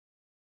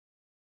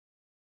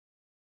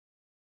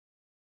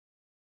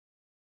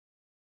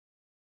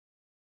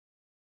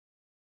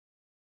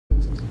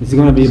It's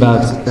going to be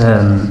about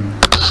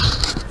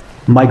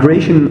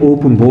migration,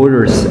 open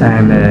borders,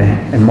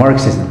 and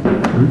Marxism.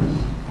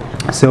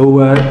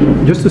 So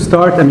just to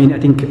start, I mean, I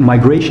think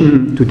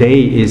migration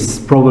today is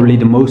probably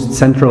the most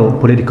central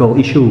political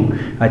issue,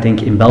 I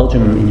think, in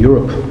Belgium, in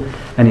Europe,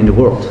 and in the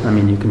world. I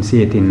mean, you can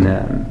see it in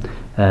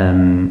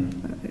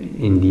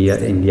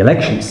the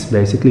elections,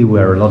 basically,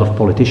 where a lot of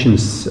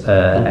politicians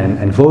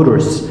and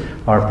voters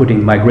are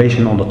putting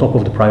migration on the top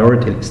of the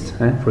priority list.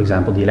 For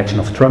example, the election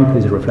of Trump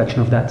is a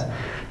reflection of that.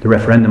 The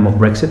referendum of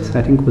Brexit,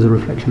 I think, was a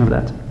reflection of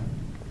that.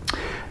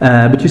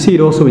 But you see it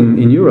also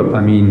in Europe.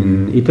 I mean,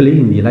 in Italy,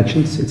 in the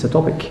elections, it's a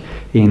topic.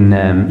 In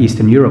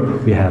Eastern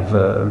Europe, we have,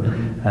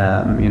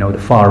 you know, the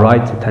far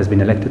right that has been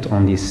elected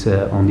on these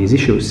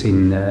issues.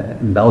 In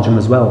Belgium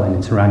as well, and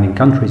in surrounding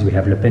countries, we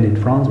have Le Pen in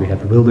France, we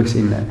have Wilders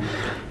in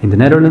the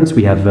Netherlands,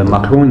 we have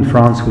Macron in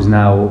France, who's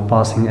now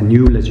passing a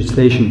new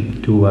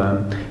legislation to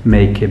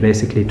make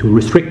basically to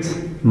restrict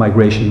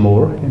migration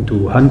more and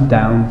to hunt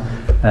down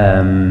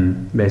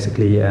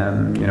basically,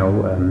 you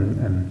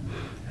know.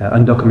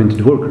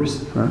 Undocumented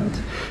workers,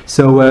 right?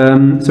 So,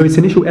 so it's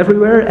an issue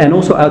everywhere, and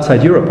also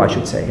outside Europe, I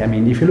should say. I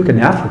mean, if you look at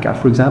Africa,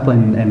 for example,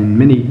 and in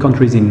many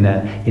countries in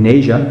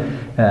Asia,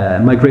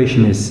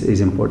 migration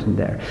is important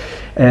there.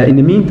 In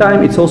the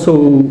meantime, it's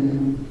also,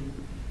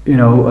 you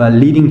know,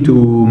 leading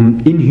to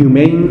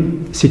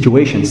inhumane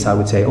situations, I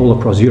would say, all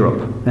across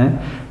Europe.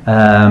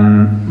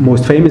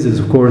 Most famous is,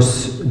 of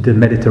course, the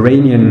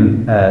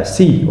Mediterranean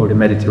Sea, or the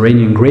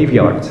Mediterranean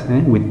graveyard,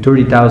 with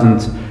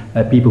 30,000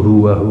 people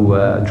who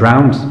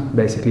drowned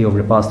basically over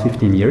the past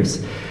 15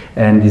 years,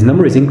 and this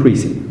number is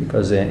increasing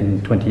because in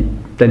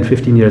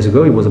 10-15 years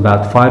ago it was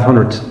about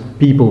 500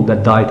 people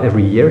that died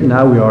every year.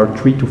 Now we are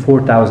 3,000 to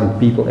 4,000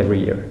 people every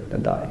year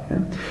that die.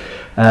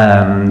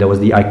 There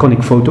was the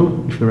iconic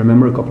photo, if you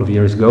remember, a couple of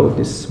years ago,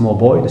 this small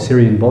boy, the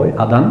Syrian boy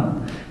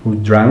Adan, who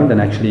drowned and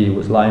actually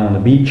was lying on the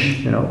beach,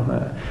 you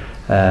know,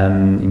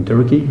 in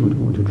Turkey,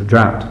 who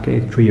drowned.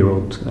 Okay,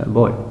 3-year-old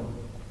boy.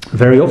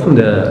 Very often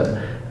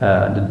the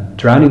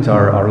drownings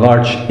are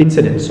large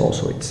incidents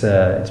also. It's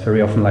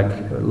very often, like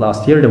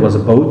last year there was a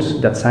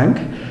boat that sank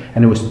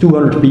and there was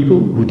 200 people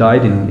who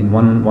died in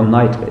one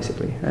night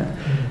basically.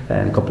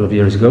 And a couple of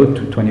years ago, to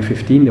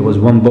 2015, there was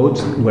one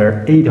boat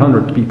where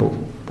 800 people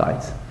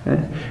died,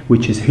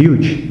 which is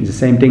huge. It's the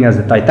same thing as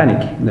the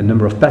Titanic. The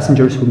number of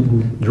passengers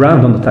who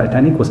drowned on the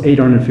Titanic was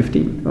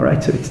 815, all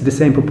right? So it's the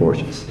same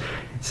proportions.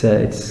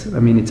 I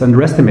mean, it's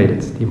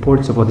underestimated, the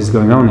importance of what is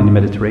going on in the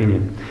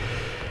Mediterranean.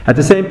 At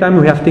the same time,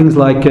 we have things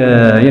like,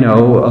 you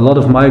know, a lot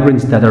of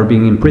migrants that are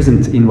being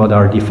imprisoned in what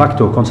are de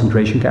facto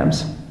concentration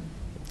camps.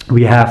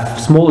 We have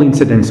small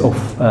incidents of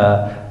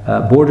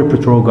border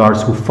patrol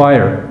guards who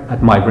fire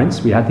at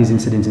migrants. We had these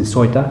incidents in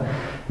Ceuta.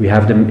 We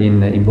have them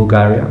in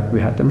Bulgaria. We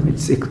had them.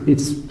 It's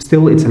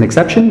an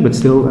exception, but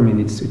still, I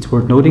mean, it's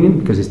worth noting it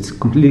because it's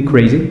completely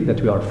crazy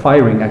that we are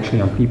firing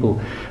actually on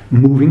people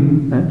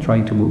moving,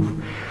 trying to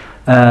move.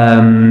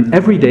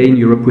 Every day in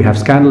Europe we have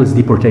scandalous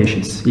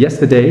deportations.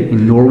 Yesterday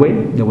in Norway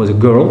there was a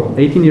girl,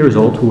 18 years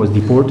old, who was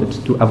deported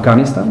to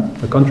Afghanistan,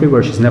 a country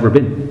where she's never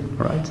been.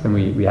 All right, and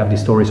we have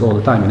these stories all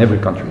the time in every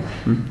country.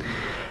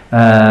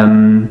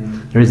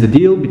 There is the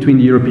deal between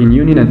the European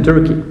Union and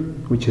Turkey,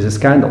 which is a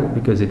scandal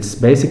because it's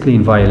basically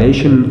in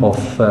violation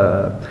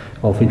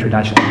of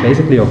international,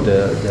 basically of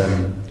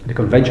the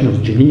Convention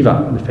of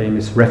Geneva, the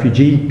famous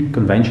refugee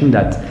convention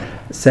that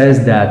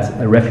says that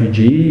a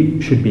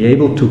refugee should be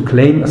able to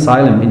claim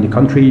asylum in the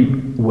country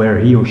where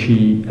he or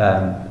she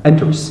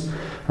enters.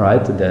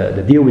 Right?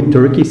 The deal with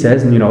Turkey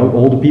says, you know,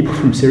 all the people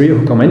from Syria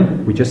who come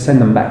in, we just send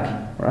them back.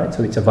 Right?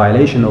 So it's a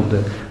violation of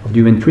the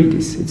UN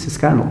treaties. It's a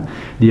scandal.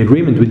 The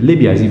agreement with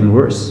Libya is even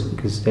worse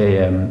because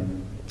they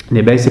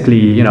basically,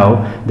 you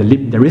know,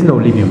 there is no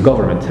Libyan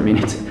government. I mean,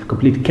 it's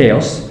complete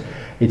chaos.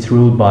 It's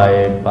ruled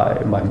by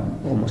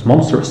almost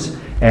monsters.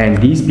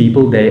 And these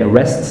people, they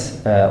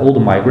arrest all the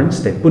migrants,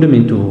 they put them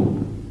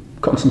into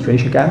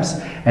concentration camps,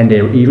 and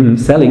they're even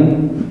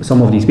selling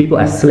some of these people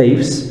as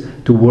slaves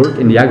to work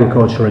in the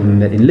agriculture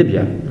in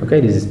Libya. Okay,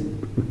 this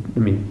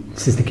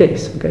is the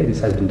case. Okay, this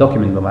has been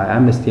documented by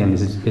Amnesty, and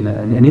this has been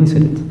an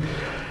incident.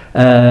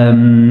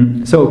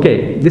 So,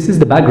 okay, this is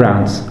the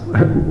background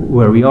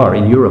where we are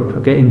in Europe.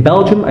 Okay, in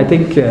Belgium, I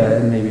think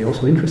maybe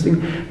also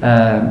interesting.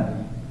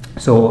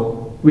 So.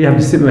 We have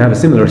a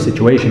similar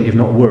situation, if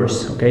not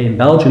worse. Okay, in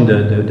Belgium,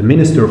 the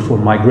Minister for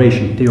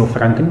Migration, Theo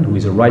Franken, who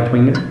is a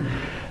right-winger,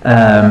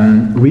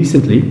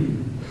 recently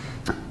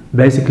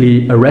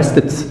basically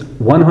arrested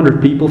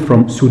 100 people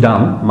from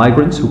Sudan,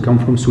 migrants who come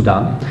from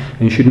Sudan.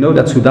 And you should know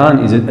that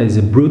Sudan is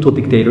a brutal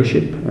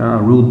dictatorship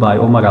ruled by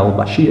Omar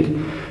al-Bashir,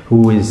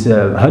 who is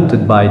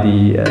hunted by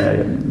the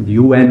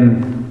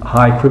UN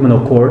High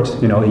Criminal Court.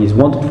 You know, he's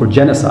wanted for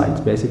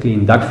genocide, basically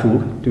in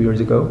Darfur 2 years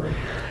ago.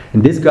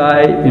 And this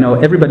guy, you know,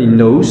 everybody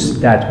knows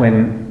that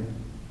when,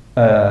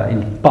 in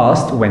the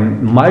past,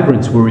 when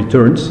migrants were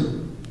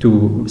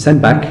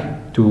sent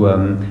back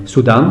to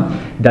Sudan,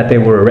 that they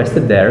were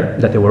arrested there,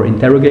 that they were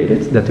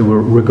interrogated, that they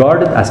were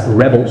regarded as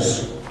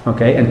rebels,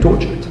 okay, and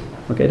tortured.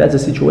 Okay, that's the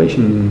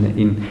situation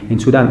in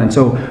Sudan. And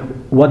so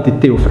what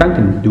did Theo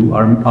Franken do,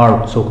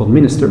 our so-called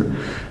minister?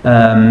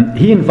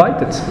 He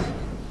invited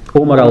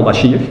Omar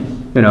al-Bashir,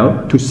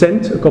 to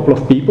send a couple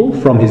of people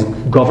from his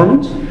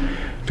government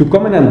to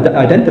come and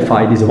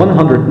identify these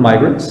 100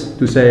 migrants,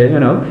 to say,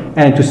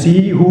 and to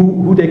see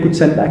who they could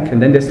send back. And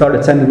then they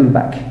started sending them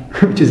back,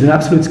 which is an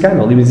absolute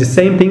scandal. It was the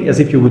same thing as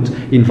if you would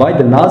invite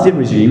the Nazi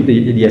regime,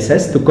 the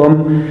SS, to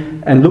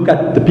come and look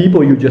at the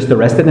people you just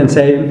arrested and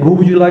say, who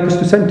would you like us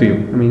to send to you?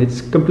 I mean,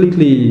 it's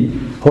completely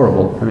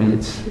horrible. I mean,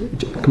 it's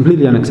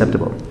completely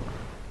unacceptable.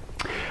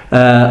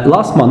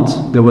 Last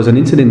month, there was an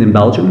incident in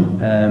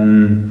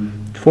Belgium,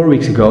 4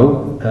 weeks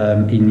ago,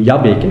 in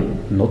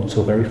Jabbeke, not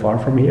so very far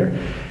from here,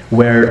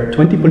 where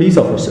 20 police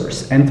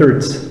officers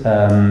entered,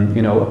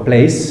 a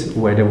place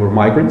where there were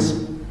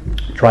migrants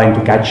trying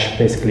to catch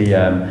basically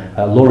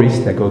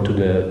lorries that go to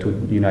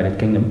the United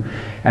Kingdom,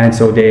 and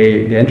so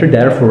they entered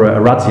there for a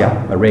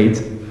razzia, a raid,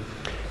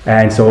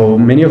 and so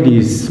many of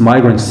these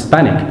migrants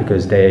panic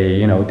because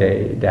they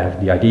have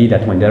the idea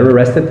that when they're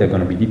arrested they're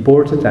going to be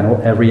deported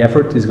and every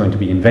effort is going to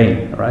be in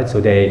vain. All right, so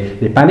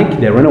they panic,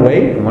 they run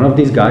away, and one of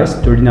these guys,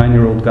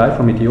 39-year-old guy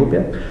from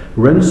Ethiopia,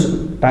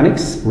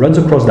 panics, runs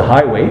across the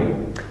highway,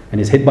 and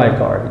is hit by a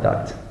car. He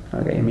died.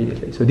 Okay,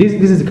 immediately. So this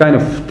is the kind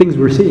of things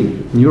we're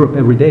seeing in Europe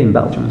every day, in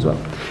Belgium as well.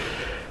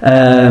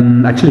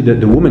 Actually,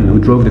 the woman who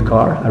drove the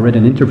car, I read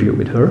an interview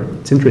with her.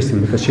 It's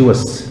interesting because she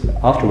was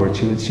afterwards.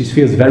 She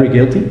feels very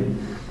guilty,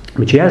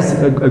 but she has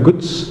a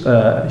good.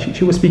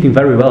 She was speaking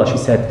very well. She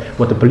said,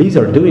 "What the police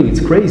are doing,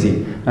 it's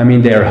crazy. I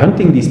mean, they are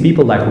hunting these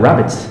people like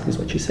rabbits," is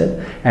what she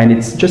said. And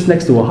it's just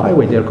next to a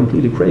highway. They are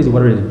completely crazy.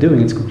 What are they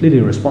doing? It's completely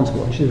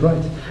irresponsible. And she's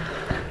right.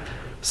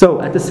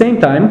 So at the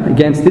same time,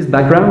 against this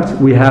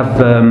background, we have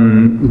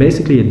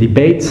basically a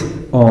debate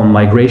on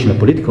migration, a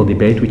political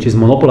debate, which is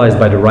monopolized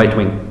by the right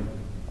wing.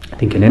 I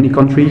think in any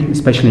country,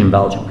 especially in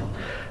Belgium.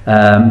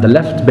 The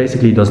left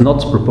basically does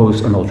not propose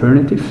an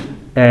alternative.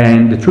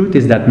 And the truth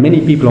is that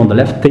many people on the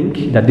left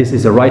think that this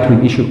is a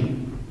right-wing issue.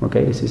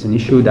 Okay, this is an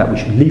issue that we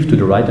should leave to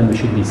the right and we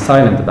should be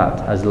silent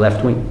about as the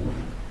left wing.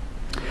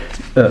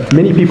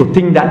 Many people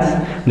think that.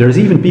 There's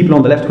even people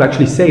on the left who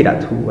actually say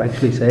that, who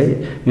actually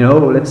say,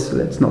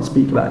 let's not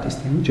speak about this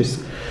thing,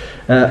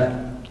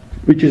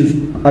 which is,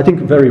 I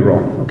think, very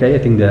wrong. Okay, I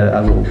think I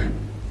will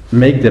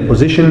make the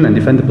position and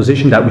defend the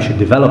position that we should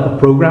develop a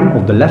program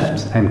of the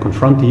left and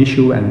confront the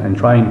issue and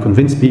try and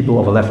convince people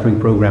of a left-wing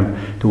program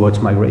towards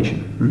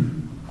migration.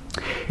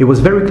 It was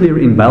very clear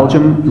in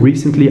Belgium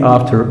recently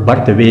after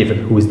Bart de Wever,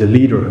 who is the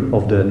leader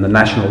of the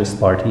Nationalist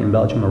Party in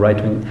Belgium, a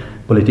right-wing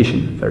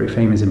politician, very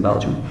famous in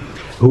Belgium,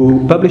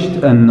 who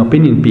published an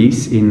opinion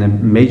piece in a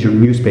major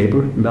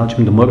newspaper in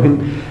Belgium, De Morgen,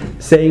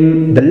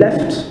 saying the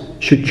left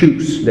should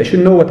choose. They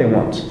should know what they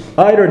want.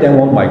 Either they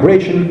want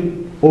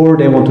migration or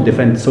they want to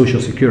defend social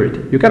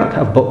security. You cannot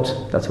have both.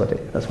 That's what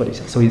he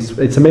said. So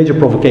it's a major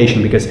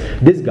provocation because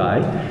this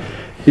guy,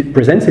 it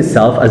presents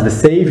himself as the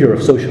savior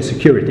of social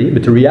security,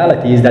 but the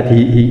reality is that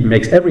he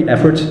makes every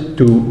effort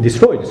to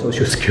destroy the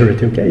social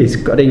security. Okay, he's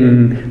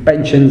cutting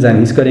pensions and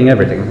he's cutting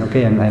everything.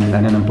 Okay, and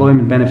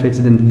unemployment benefits.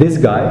 And this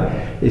guy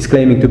is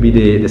claiming to be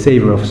the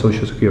savior of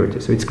social security.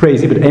 So it's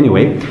crazy. But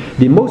anyway,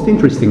 the most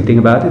interesting thing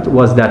about it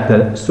was that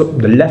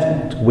the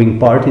left-wing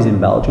parties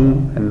in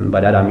Belgium, and by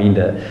that I mean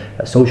the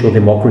Social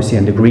Democracy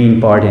and the Green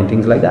Party and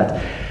things like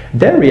that,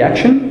 their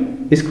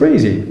reaction is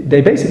crazy. They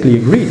basically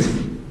agreed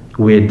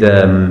with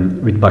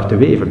Bart de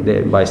Wever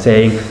by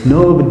saying,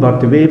 no, but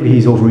Bart de Wever,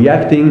 he's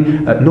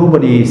overreacting,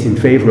 nobody is in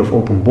favor of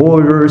open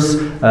borders,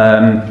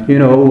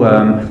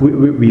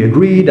 we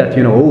agree that,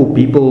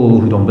 people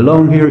who don't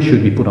belong here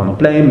should be put on a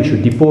plane, we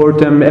should deport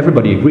them,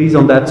 everybody agrees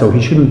on that, so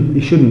he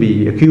shouldn't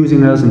be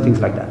accusing us and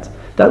things like that.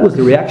 That was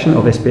the reaction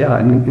of SPA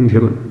in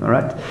Groen, all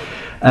right?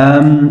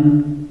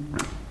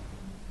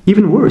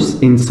 Even worse,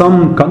 in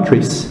some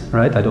countries,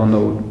 right, I don't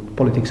know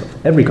politics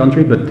of every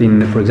country, but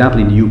for example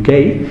in the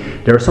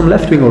UK, there are some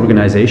left-wing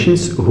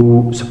organizations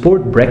who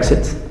support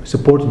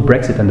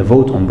Brexit and the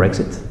vote on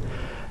Brexit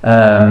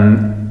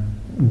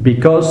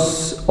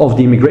because of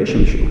the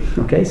immigration issue.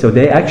 Okay, so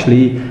they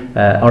actually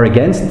are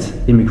against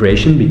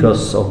immigration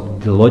because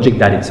of the logic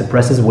that it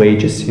suppresses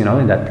wages,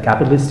 and that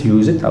capitalists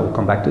use it. I will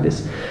come back to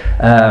this,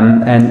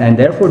 and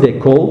therefore they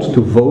called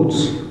to vote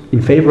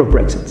in favor of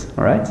Brexit.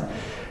 All right,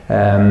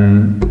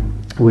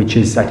 which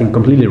is, I think,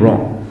 completely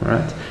wrong. All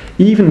right.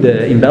 Even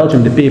in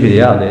Belgium, the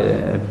PvdA,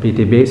 the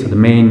PTB, so the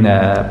main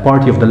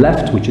party of the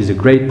left, which is a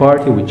great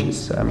party, which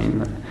is,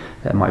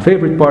 my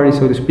favorite party,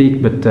 so to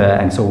speak, but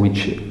and so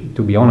which,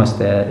 to be honest,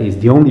 is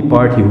the only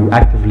party who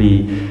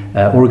actively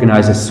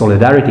organizes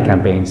solidarity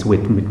campaigns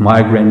with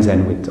migrants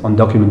and with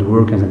undocumented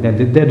workers, and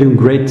they're doing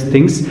great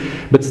things,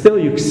 but still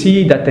you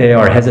see that they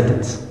are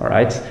hesitant, all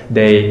right?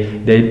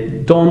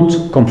 They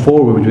don't come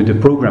forward with a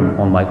program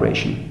on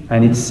migration.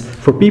 And it's,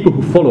 for people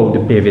who follow the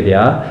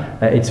PvdA,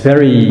 it's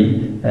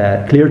very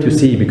clear to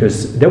see,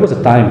 because there was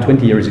a time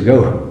 20 years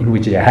ago in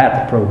which they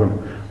had a program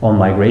on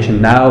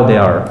migration. Now they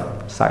are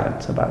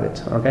silent about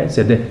it. Okay,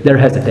 so they're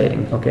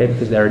hesitating. Okay,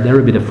 because they're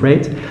a bit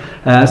afraid.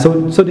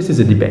 So this is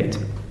a debate.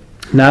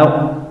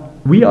 Now,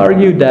 we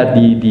argue that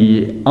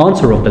the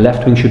answer of the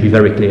left wing should be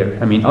very clear.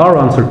 I mean, our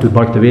answer to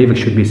Bart de Wever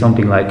should be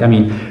something like, I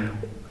mean,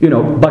 you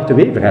know, Bart de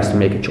Wever has to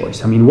make a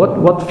choice. I mean,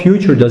 what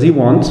future does he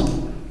want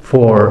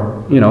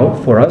for, you know,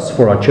 for us,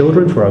 for our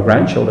children, for our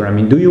grandchildren? I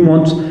mean, do you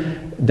want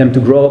them to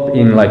grow up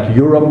in like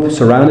Europe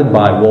surrounded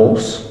by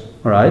walls,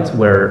 all right,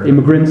 where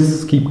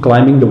immigrants keep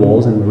climbing the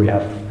walls and we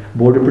have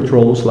border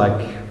patrols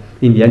like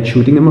in the end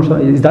shooting them or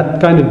something? Is that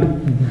kind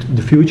of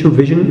the future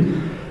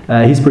vision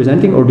he's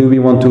presenting, or do we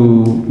want to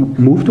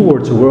move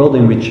towards a world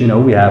in which, you know,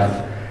 we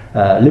have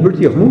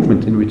liberty of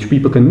movement, in which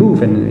people can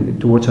move, and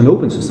towards an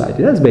open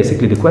society? That's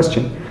basically the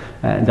question.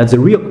 That's a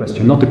real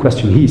question, not the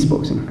question he's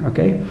posing.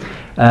 Okay,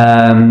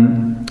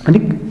 I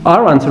think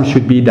our answer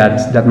should be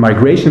that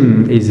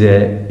migration is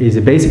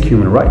a basic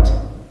human right.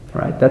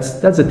 Right? That's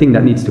the thing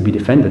that needs to be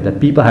defended.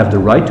 That people have the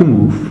right to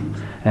move,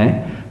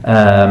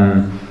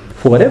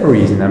 for whatever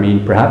reason. I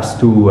mean, perhaps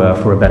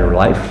for a better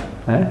life.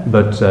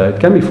 But it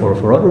can be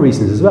for other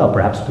reasons as well,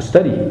 perhaps to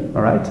study,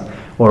 all right,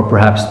 or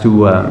perhaps to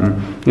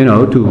you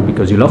know,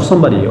 because you love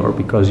somebody, or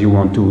because you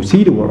want to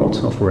see the world,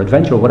 or for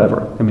adventure, or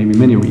whatever. There may be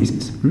many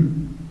reasons.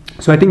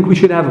 So I think we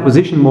should have a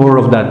position more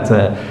of that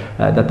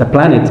that the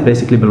planet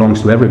basically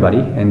belongs to everybody,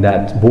 and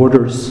that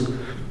borders.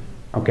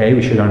 Okay,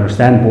 we should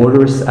understand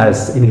borders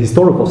as in a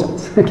historical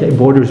sense. Okay,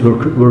 borders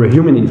were a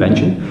human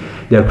invention.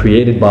 They are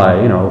created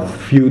by, you know,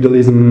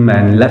 feudalism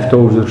and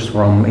leftovers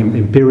from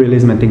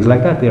imperialism and things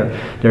like that.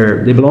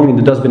 They belong in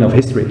the dustbin of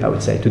history, I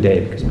would say,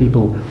 today, because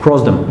people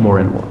cross them more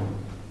and more.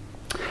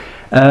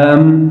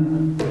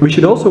 We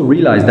should also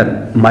realize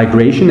that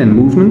migration and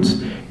movement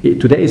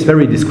today is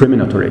very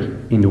discriminatory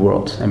in the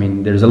world. I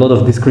mean, there's a lot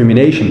of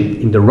discrimination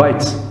in the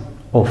rights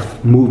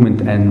of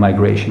movement and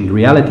migration. The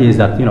reality is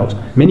that, you know,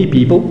 many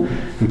people,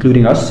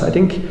 including us, I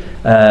think,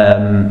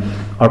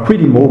 are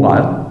pretty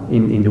mobile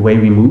in the way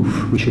we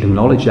move. We should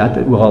acknowledge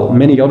that, while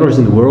many others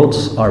in the world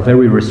are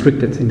very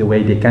restricted in the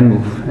way they can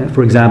move.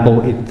 For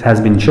example, it has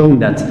been shown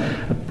that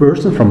a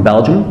person from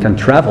Belgium can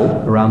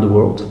travel around the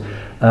world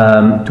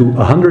to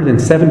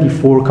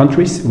 174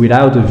 countries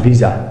without a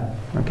visa.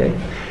 Okay?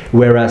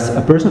 Whereas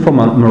a person from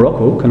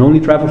Morocco can only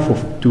travel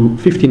to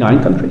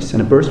 59 countries,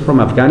 and a person from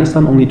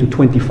Afghanistan only to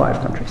 25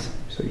 countries.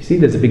 So you see,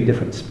 there's a big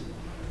difference.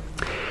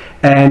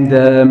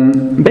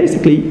 And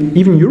basically,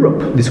 even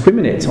Europe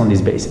discriminates on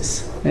this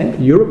basis.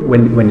 Europe,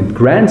 when it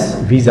grants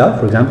visa,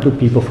 for example, to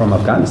people from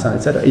Afghanistan,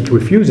 etc., it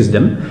refuses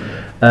them.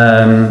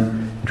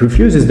 It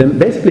refuses them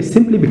basically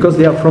simply because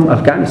they are from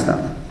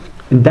Afghanistan.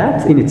 And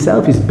that in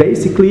itself is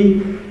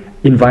basically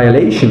in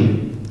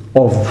violation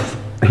of,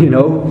 you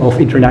know, of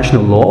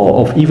international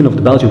law, of even of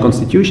the Belgian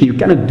constitution. You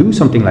cannot do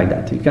something like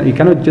that. You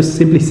cannot just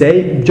simply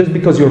say, just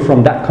because you're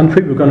from that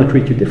country, we're going to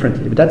treat you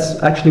differently. But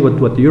that's actually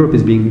what Europe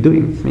is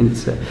doing. I mean,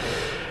 it's,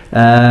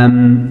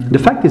 the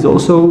fact is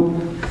also,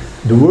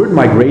 the word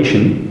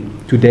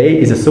migration today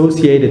is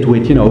associated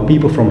with, you know,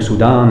 people from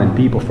Sudan and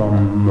people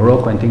from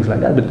Morocco and things like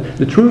that. But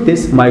the truth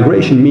is,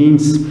 migration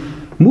means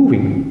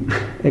moving.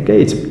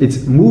 Okay,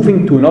 it's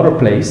moving to another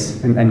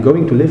place and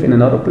going to live in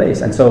another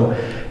place. And so,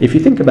 if you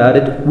think about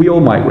it, we all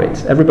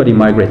migrate. Everybody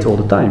migrates all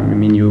the time. I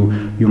mean,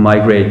 you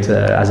migrate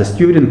as a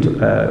student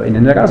in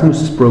an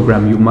Erasmus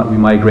program. You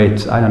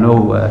migrate. I don't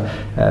know.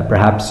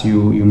 Perhaps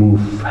you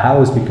move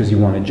house because you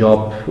want a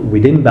job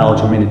within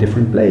Belgium in a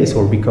different place,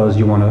 or because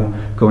you want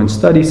to go and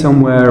study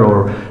somewhere,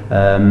 or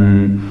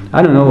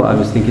I don't know. I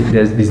was thinking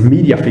there's these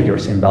media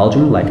figures in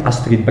Belgium like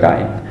Astrid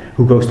Brein,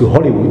 who goes to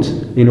Hollywood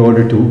in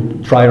order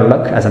to try her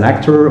luck as an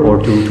actor,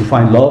 or to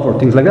find love, or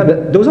things like that.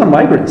 But those are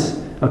migrants,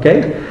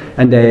 okay?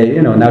 And they,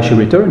 you know, now she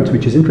returned,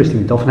 which is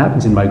interesting. It often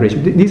happens in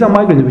migration. These are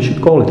migrants. We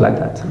should call it like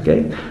that,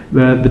 okay?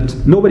 But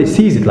nobody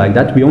sees it like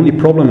that. We only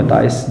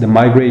problematize the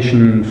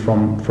migration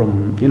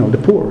from you know, the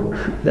poor.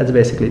 That's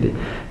basically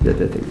the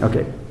thing.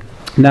 Okay.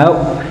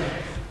 Now,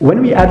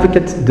 when we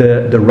advocate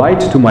the right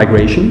to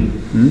migration,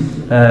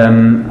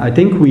 I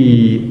think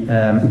we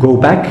go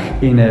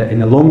back in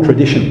a long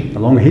tradition.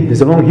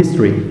 There's a long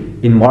history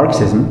in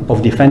Marxism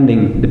of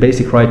defending the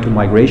basic right to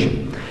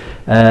migration.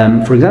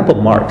 For example,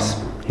 Marx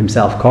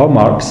himself, Karl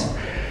Marx,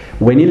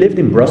 when he lived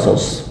in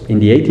Brussels in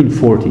the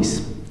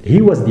 1840s,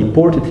 he was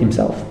deported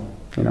himself.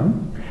 You know,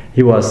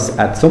 he was,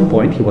 at some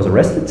point he was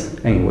arrested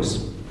and he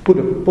was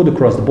put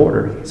across the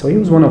border. So he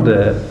was one of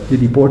the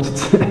deported,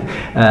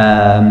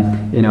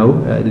 you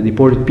know, the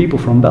deported people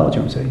from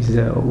Belgium. So he's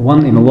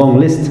one in a long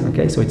list.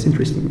 Okay, so it's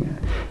interesting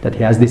that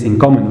he has this in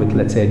common with,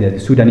 let's say, the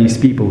Sudanese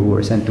people who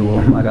were sent to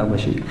Omar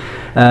al-Bashir.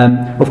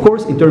 Of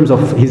course, in terms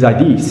of his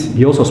ideas,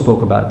 he also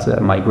spoke about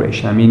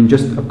migration. I mean,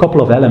 just a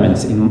couple of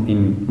elements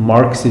in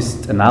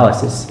Marxist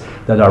analysis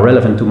that are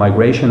relevant to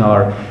migration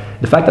are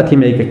the fact that he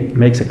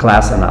makes a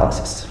class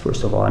analysis,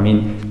 first of all. I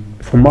mean,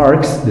 for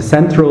Marx, the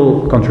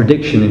central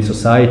contradiction in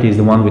society is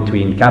the one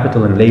between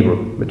capital and labor,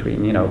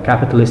 between, you know,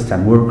 capitalists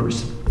and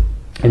workers.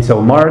 And so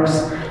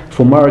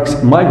for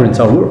Marx, migrants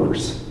are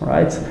workers,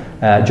 right?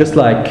 Just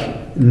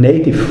like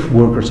native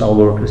workers are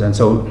workers. And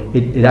so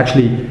it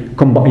actually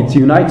it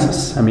unites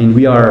us. I mean,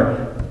 we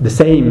are the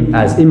same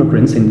as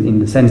immigrants in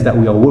the sense that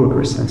we are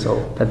workers. And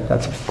so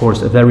that's of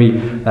course a very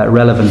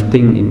relevant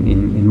thing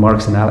in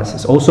Marx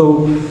analysis.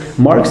 Also,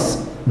 Marx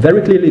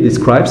very clearly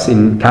describes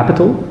in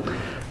Capital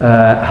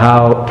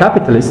how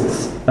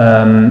capitalists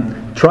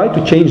try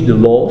to change the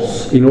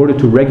laws in order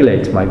to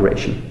regulate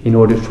migration, in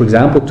order, for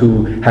example,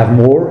 to have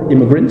more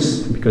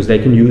immigrants because they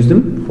can use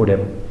them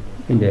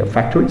in their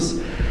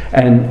factories,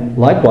 and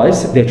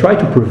likewise they try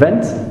to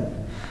prevent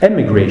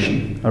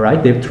emigration. All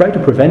right, they try to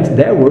prevent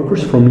their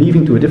workers from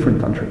leaving to a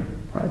different country,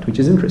 right? Which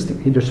is interesting.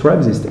 He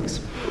describes these things.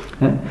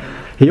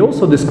 He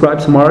also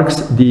describes,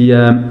 Marx, the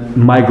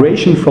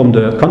migration from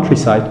the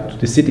countryside to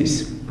the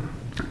cities,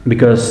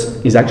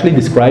 because he's actually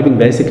describing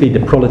basically the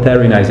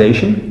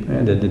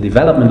proletarianization, the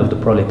development of the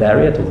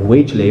proletariat, of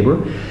wage labor,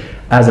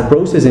 as a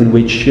process in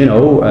which, you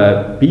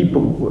know,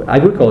 people,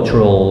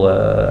 agricultural,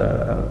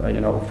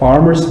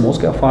 farmers,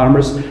 small-scale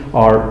farmers,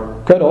 are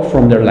cut off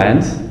from their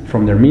land,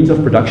 from their means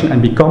of production,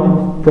 and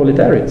become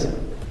proletariats.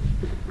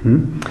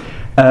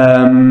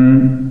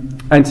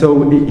 And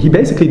so he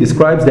basically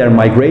describes their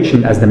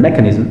migration as the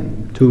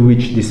mechanism to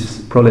which this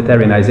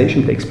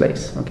proletarianization takes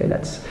place. Okay,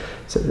 that's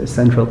a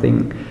central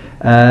thing.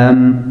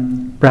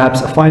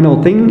 Perhaps a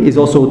final thing is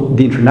also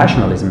the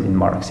internationalism in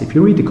Marx. If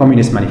you read the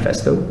Communist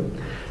Manifesto,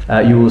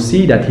 you will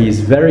see that he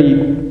is very,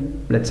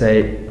 let's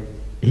say,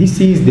 he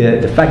sees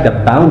the fact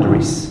that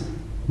boundaries,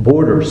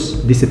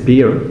 borders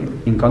disappear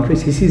in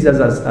countries, he sees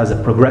as a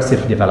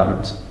progressive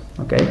development,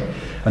 okay,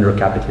 under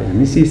capitalism.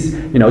 He sees,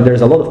 you know,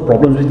 there's a lot of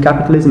problems with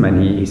capitalism, and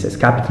he says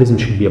capitalism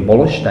should be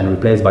abolished and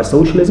replaced by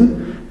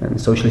socialism, and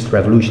socialist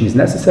revolution is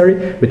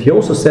necessary, but he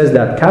also says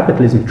that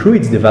capitalism, through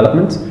its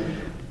development,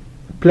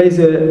 plays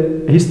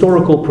a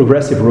historical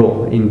progressive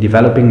role in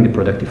developing the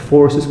productive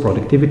forces,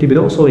 productivity, but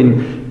also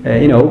in,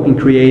 in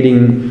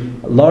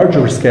creating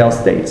larger scale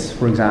states,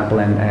 for example,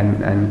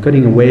 and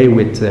cutting away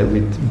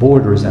with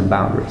borders and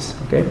boundaries,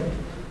 okay?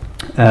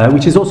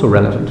 Which is also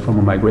relevant from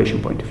a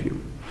migration point of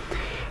view.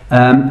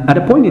 At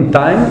a point in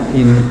time,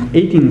 in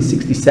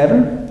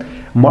 1867,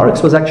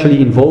 Marx was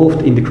actually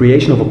involved in the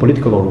creation of a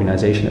political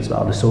organization as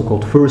well, the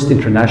so-called First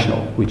International,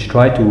 which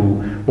tried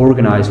to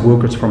organize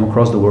workers from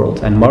across the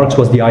world. And Marx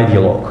was the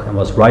ideologue and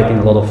was writing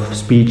a lot of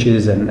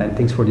speeches and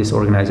things for this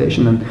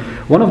organization. And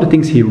one of the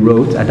things he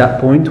wrote at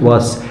that point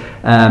was,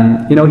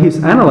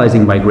 he's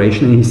analyzing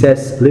migration, and he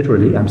says,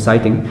 literally, I'm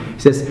citing, he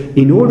says,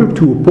 in order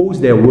to oppose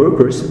their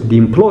workers, the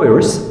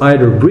employers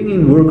either bring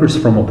in workers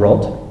from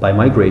abroad by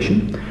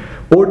migration,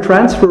 or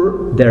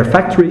transfer their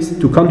factories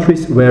to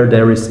countries where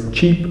there is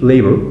cheap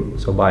labor,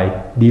 so by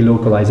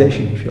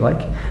delocalization, if you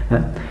like.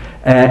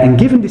 And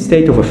given the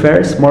state of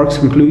affairs, Marx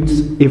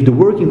concludes, if the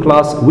working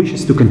class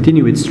wishes to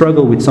continue its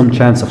struggle with some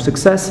chance of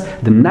success,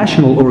 the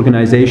national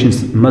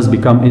organizations must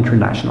become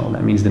international.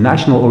 That means the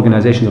national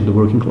organizations of the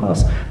working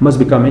class must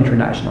become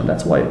international.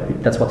 That's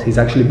what he's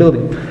actually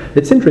building.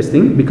 It's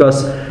interesting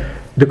because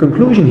the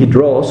conclusion he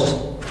draws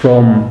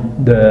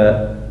from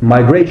the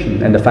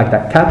migration and the fact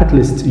that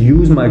capitalists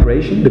use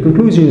migration, the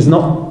conclusion is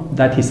not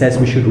that he says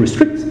we should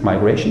restrict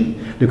migration.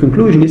 The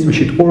conclusion is we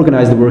should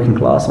organize the working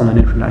class on an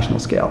international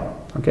scale,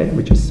 okay,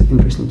 which is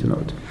interesting to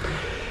note.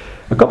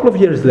 A couple of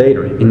years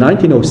later, in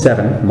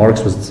 1907,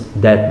 Marx was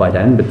dead by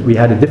then, but we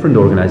had a different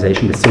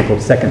organization, the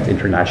so-called Second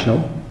International,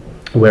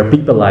 where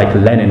people like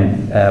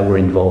Lenin were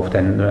involved,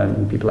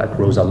 and people like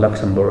Rosa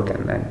Luxemburg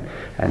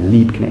and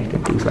Liebknecht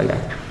and things like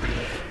that.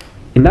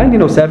 In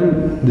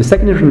 1907, the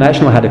Second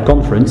International had a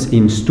conference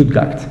in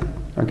Stuttgart,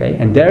 okay,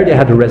 and there they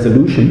had a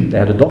resolution, they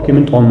had a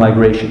document on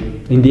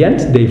migration. In the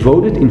end, they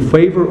voted in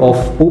favor of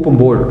open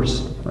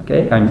borders,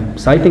 okay. I'm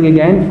citing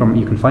again from,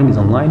 you can find this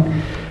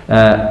online.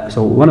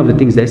 So one of the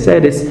things they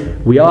said is,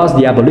 we ask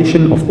the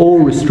abolition of all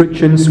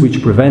restrictions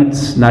which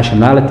prevent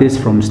nationalities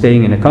from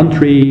staying in a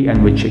country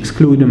and which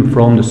exclude them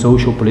from the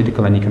social,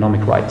 political and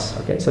economic rights,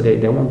 okay. So they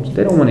don't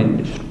want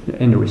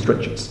any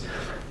restrictions.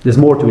 There's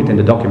more to it in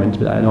the document,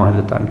 but I don't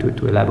have the time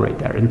to elaborate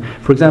there. And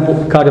for example,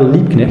 Karl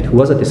Liebknecht, who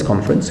was at this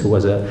conference, who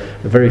was a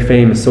very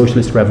famous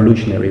socialist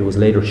revolutionary, who was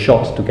later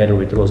shot together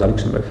with Rosa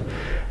Luxemburg.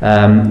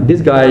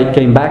 This guy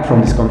came back from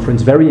this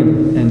conference very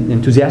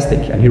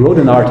enthusiastic, and he wrote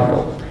an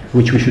article,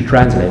 which we should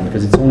translate,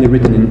 because it's only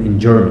written in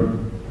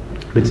German.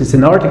 But it's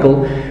an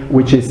article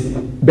which is,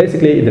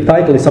 basically, the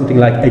title is something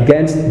like,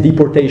 Against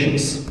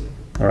Deportations,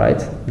 all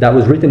right? That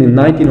was written in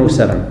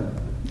 1907.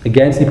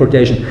 Against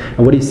deportation.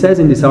 And what he says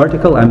in this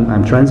article,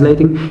 I'm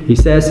translating, he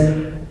says,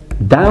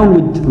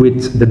 down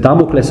with the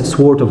Damocles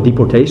sword of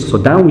deportation, so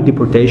down with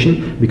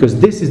deportation, because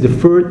this is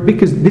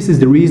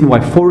the reason why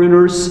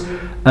foreigners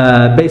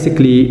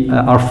basically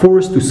are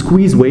forced to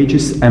squeeze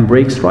wages and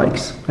break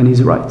strikes. And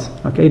he's right.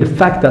 Okay, the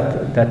fact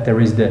that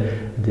there is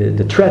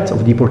the threat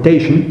of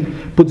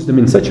deportation puts them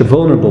in such a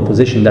vulnerable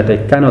position that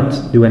they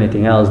cannot do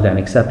anything else than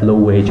accept low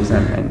wages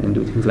and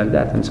do things like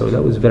that. And so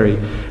that was very,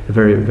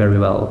 very, very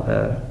well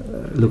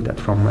looked at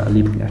from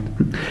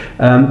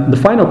Liebknecht. The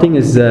final thing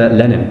is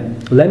Lenin.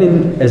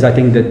 Lenin is, I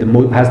think,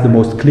 has the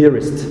most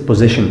clearest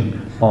position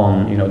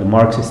on the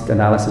Marxist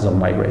analysis of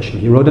migration.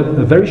 He wrote a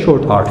very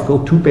short article,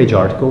 2-page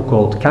article,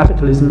 called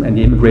Capitalism and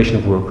the Immigration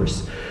of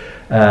Workers.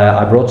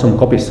 I brought some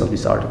copies of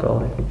this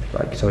article.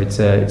 Like, so it's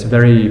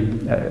very,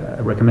 I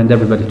recommend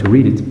everybody to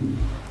read it.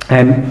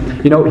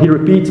 And, you know, he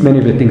repeats many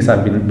of the things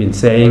I've been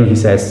saying. He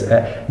says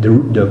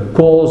the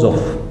cause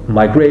of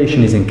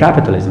migration is in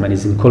capitalism and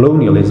is in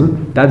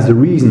colonialism. That's the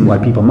reason why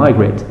people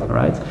migrate,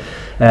 right?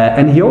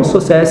 And he also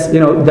says, you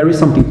know, there is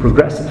something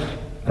progressive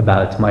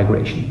about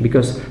migration,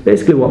 because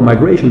basically what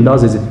migration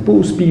does is it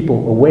pulls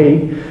people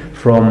away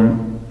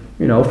from,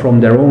 you know, from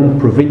their own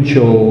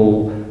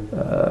provincial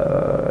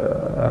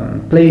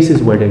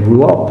places where they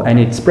grew up, and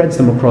it spreads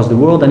them across the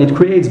world, and it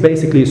creates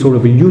basically a sort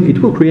of a unity. It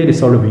will create a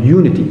sort of a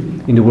unity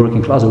in the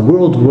working class, a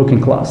world working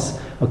class,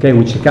 okay,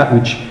 which the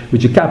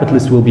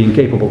capitalists will be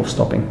incapable of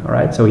stopping. All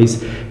right, so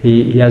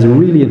he has a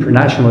really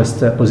internationalist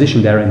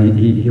position there, and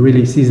he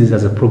really sees this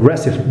as a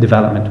progressive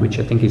development, which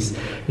I think is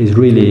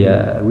really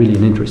really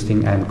an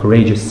interesting and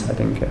courageous, I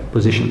think,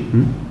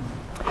 position.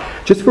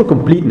 Just for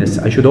completeness,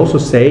 I should also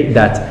say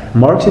that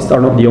Marxists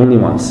are not the only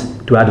ones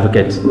to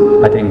advocate,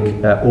 I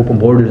think, open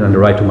borders and the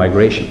right to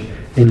migration.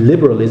 In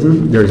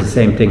liberalism, there is the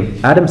same thing.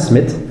 Adam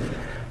Smith,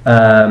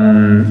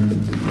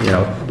 you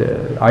know,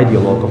 the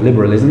ideologue of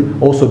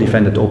liberalism, also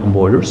defended open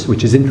borders,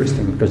 which is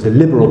interesting because the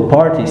liberal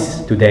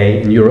parties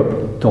today in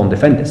Europe don't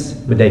defend this,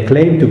 but they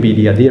claim to be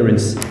the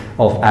adherents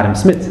of Adam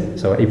Smith.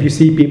 So if you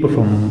see people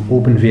from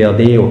Open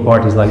VLD or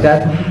parties like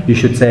that, you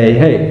should say,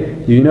 hey,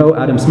 you know,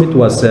 Adam Smith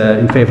was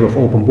in favor of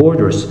open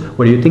borders.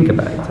 What do you think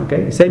about it?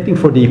 Okay. Same thing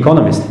for The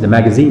Economist, the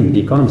magazine.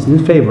 The Economist is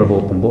in favor of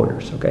open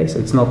borders. Okay. So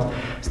it's not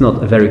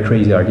a very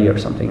crazy idea or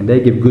something, and they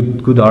give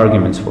good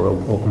arguments for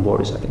open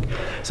borders, I think.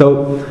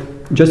 So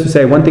just to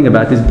say one thing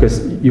about this,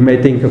 because you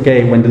may think,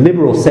 okay, when the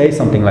liberals say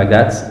something like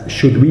that,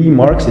 should we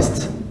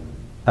Marxists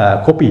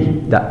copy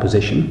that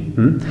position?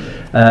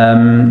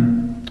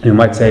 You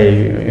might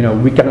say, you know,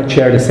 we cannot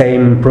share the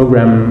same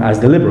program as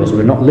the liberals.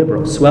 We're not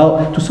liberals.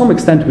 Well, to some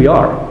extent we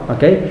are.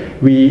 Okay,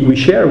 we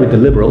share with the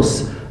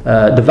liberals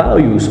the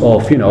values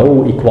of, you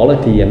know,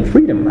 equality and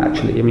freedom.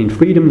 Actually, I mean,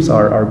 freedom is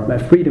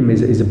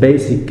a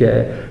basic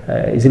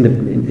is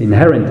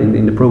inherent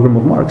in the program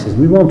of Marxism.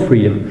 We want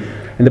freedom,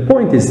 and the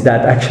point is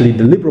that actually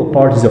the liberal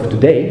parties of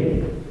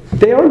today,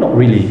 they are not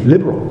really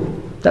liberal.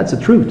 That's the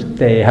truth.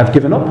 They have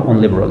given up on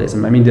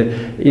liberalism. I mean,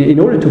 in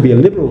order to be a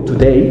liberal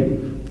today,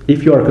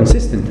 if you are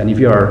consistent and if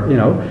you are, you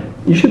know,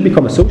 you should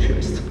become a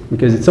socialist,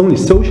 because it's only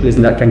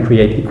socialism that can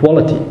create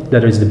equality,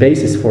 that is the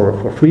basis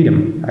for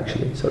freedom,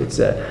 actually. So it's,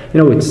 you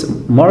know, it's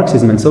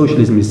Marxism and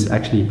socialism is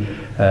actually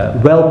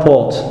well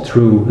taught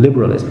through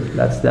liberalism.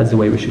 That's the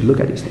way we should look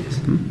at these things.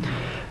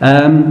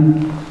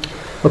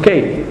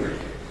 Okay,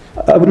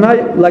 I would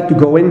now like to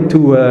go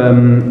into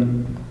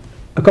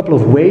a couple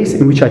of ways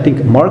in which I think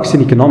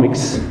Marxian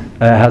economics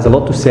has a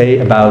lot to say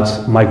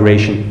about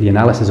migration, the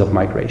analysis of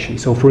migration.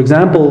 So, for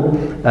example,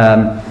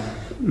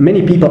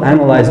 many people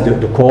analyze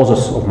the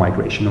causes of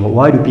migration.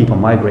 Why do people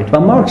migrate?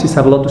 Well, Marxists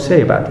have a lot to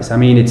say about this. I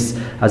mean, it's,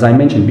 as I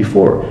mentioned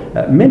before,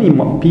 many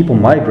people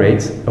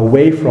migrate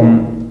away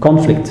from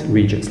conflict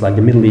regions like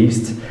the Middle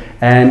East.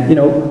 And, you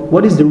know,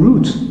 what is the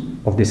root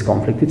of this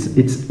conflict?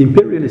 It's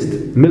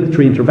imperialist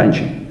military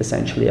intervention,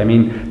 essentially. I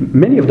mean,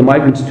 many of the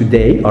migrants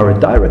today are a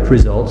direct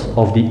result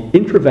of the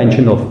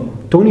intervention of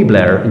Tony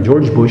Blair and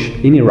George Bush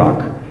in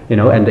Iraq, you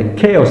know, and the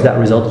chaos that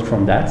resulted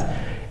from that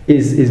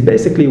is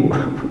basically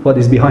what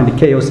is behind the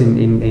chaos in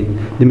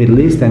the Middle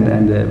East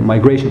and the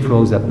migration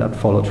flows that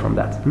followed from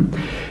that.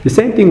 The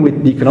same thing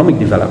with the economic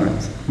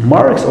development.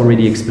 Marx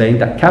already explained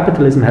that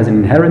capitalism has an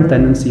inherent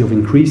tendency of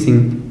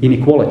increasing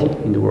inequality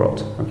in the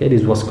world. Okay,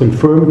 this was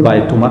confirmed by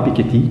Thomas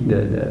Piketty,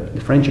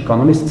 the French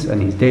economist,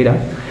 and his data.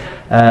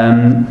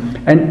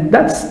 And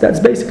that's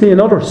basically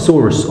another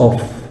source of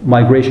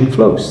migration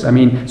flows. I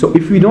mean, so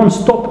if we don't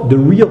stop the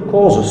real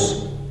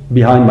causes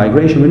behind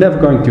migration, we're never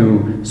going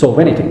to solve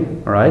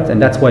anything, all right?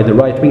 And that's why the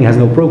right wing has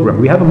no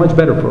program. We have a much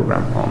better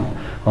program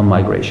on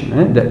migration.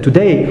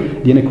 Today,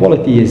 the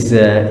inequality is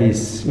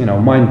you know,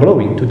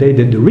 mind-blowing. Today,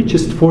 the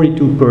richest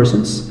 42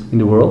 persons in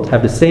the world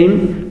have the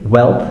same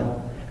wealth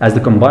as the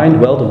combined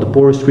wealth of the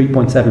poorest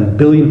 3.7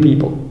 billion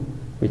people,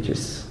 which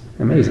is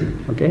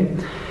amazing, okay?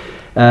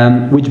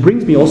 Which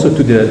brings me also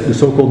to the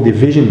so-called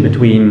division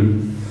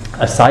between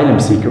asylum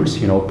seekers,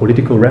 you know,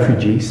 political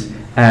refugees,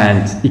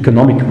 and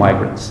economic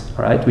migrants,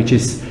 all right, which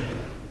is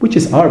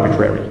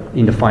arbitrary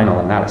in the final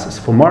analysis.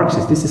 For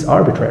Marxists, this is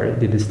arbitrary,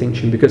 the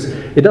distinction, because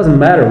it doesn't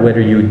matter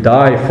whether you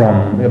die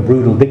from a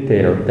brutal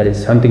dictator that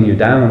is hunting you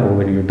down, or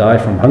whether you die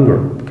from hunger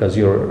because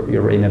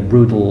you're in a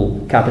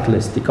brutal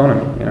capitalist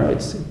economy. You know,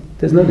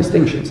 there's no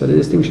distinction. So the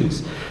distinction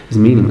is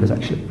meaningless,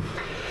 actually.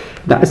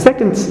 Now, a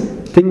second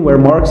thing where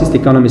Marxist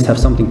economists have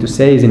something to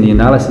say is in the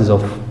analysis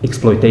of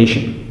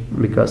exploitation.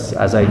 Because,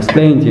 as I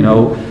explained, you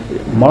know,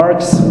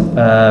 Marx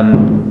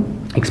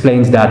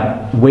explains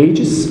that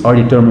wages are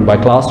determined by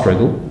class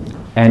struggle,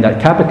 and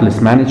that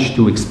capitalists manage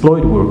to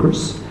exploit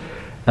workers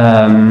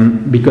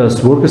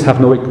because workers have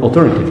no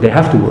alternative. They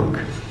have to work.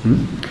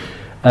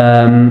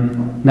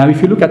 Now,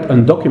 if you look at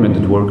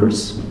undocumented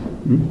workers,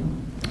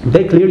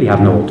 they clearly have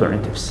no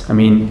alternatives. I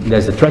mean,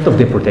 there's a threat of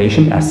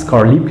deportation, as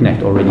Karl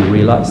Liebknecht already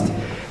realized.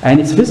 And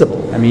it's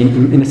visible. I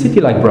mean, in a city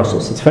like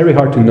Brussels, it's very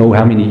hard to know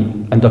how many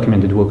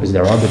undocumented workers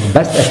there are, but the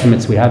best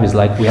estimates we have is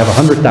like we have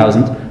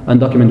 100,000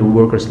 undocumented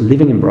workers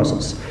living in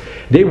Brussels.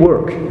 They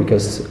work,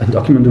 because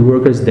undocumented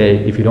workers,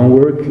 if you don't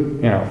work,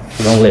 you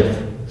don't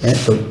live. Right?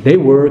 So they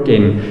work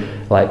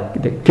in,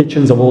 like, the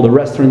kitchens of all the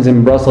restaurants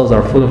in Brussels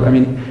are full of, I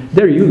mean,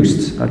 they're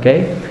used,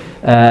 okay?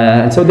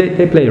 And so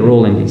they play a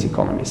role in these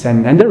economies,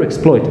 and they're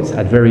exploited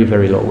at very,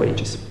 very low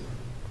wages.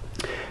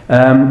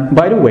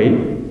 By the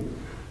way,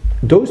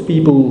 those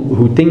people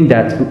who think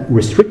that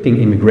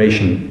restricting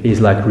immigration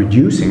is like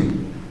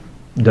reducing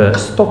the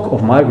stock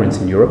of migrants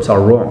in Europe are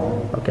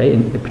wrong, okay?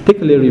 And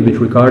particularly with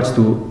regards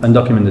to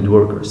undocumented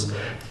workers.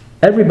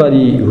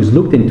 Everybody who's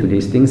looked into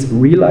these things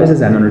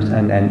realizes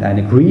and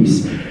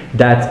agrees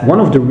that one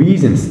of the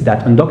reasons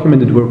that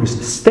undocumented workers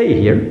stay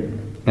here,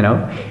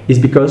 is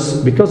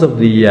because of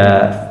the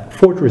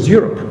Fortress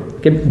Europe.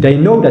 Okay? They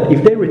know that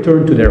if they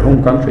return to their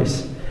home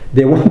countries,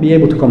 they won't be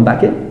able to come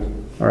back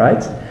in, all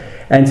right?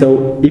 And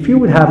so if you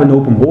would have an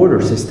open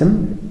border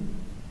system,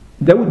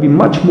 there would be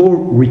much more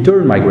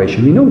return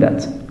migration. We know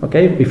that,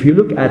 okay? If you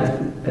look at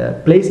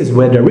places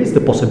where there is the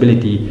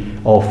possibility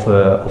of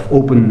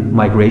open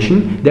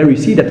migration, there you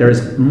see that there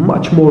is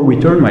much more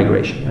return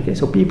migration, okay?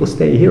 So people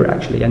stay here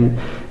actually, and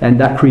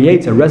that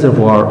creates a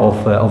reservoir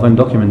of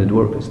undocumented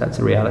workers. That's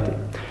a reality.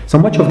 So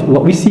much of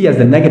what we see as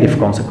the negative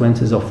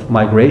consequences of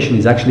migration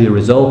is actually a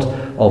result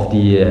of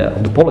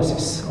the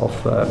policies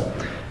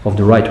of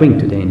the right wing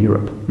today in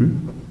Europe.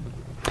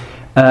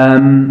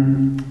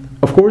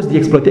 Of course, the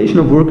exploitation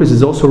of workers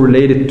is also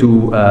related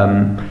to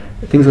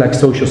things like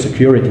social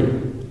security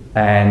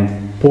and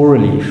poor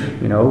relief,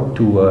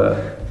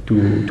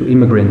 to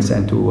immigrants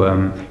and to,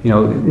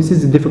 this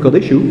is a difficult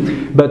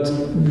issue. But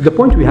the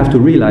point we have to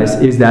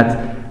realize is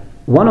that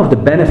one of the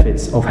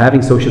benefits of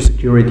having social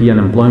security,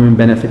 unemployment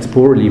benefits,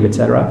 poor leave,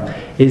 etc.,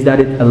 is that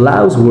it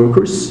allows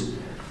workers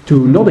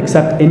to not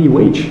accept any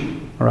wage.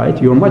 All right?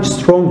 You're much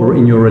stronger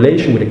in your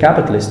relation with the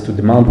capitalist to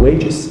demand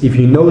wages if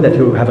you know that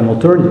you have an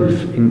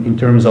alternative in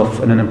terms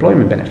of an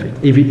unemployment benefit.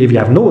 If you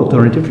have no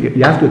alternative,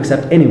 you have to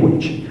accept any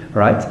wage.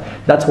 Right?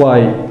 That's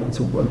why it's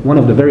one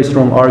of the very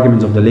strong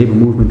arguments of the labor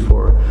movement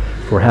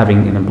for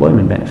having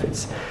unemployment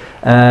benefits.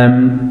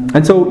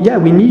 And so, yeah,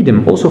 we need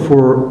them also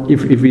for,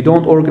 if we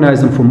don't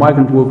organize them for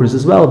migrant workers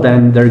as well,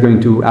 then they're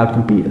going to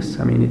outcompete us.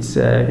 I mean, it's,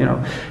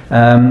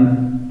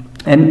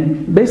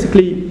 and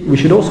basically we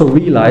should also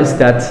realize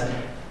that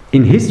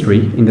in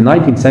history, in the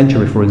 19th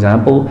century, for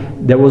example,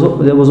 there was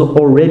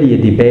already a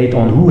debate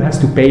on who has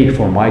to pay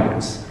for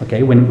migrants.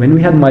 Okay, when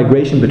we had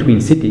migration between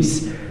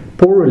cities,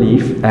 poor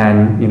relief,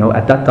 and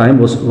at that time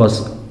was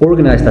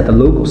organized at a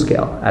local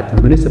scale, at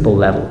the municipal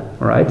level,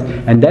 all right?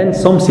 And then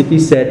some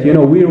cities said,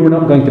 we were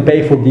not going to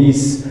pay for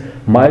these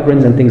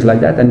migrants and things like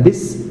that. And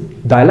this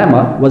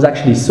dilemma was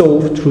actually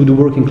solved through the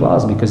working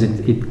class because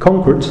it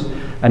conquered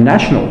a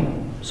national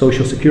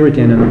social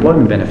security and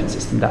unemployment benefit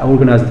system that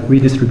organized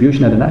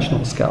redistribution at a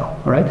national scale,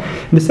 all right?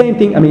 And the same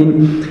thing, I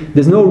mean,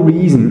 there's no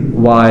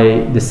reason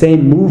why the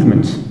same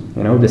movement,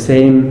 the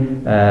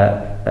same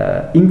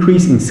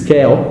increase in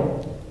scale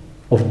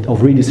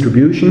of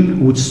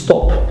redistribution would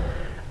stop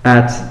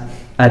at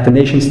the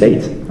nation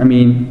state. I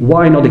mean,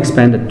 why not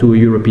expand it to a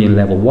European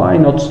level? Why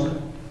not,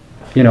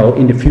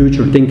 in the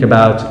future think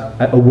about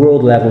a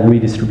world level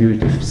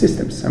redistributive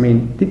systems? I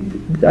mean,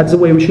 that's the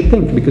way we should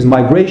think, because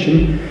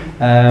migration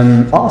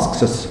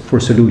asks us for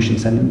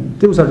solutions, and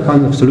those are the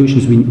kind of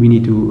solutions we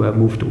need to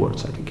move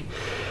towards, I think.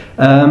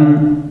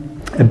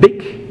 A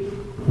big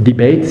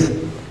debate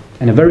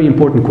and a very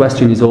important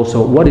question is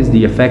also, what is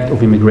the effect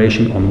of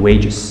immigration on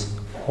wages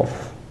of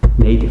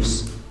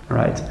natives,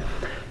 right?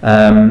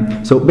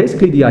 So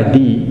basically the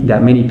idea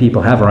that many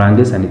people have around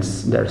this, and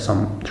there's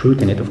some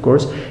truth in it of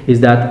course, is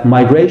that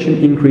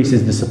migration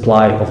increases the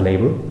supply of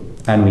labor,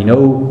 and we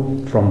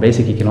know from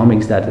basic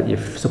economics that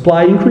if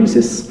supply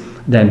increases,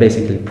 then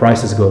basically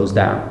prices go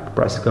down,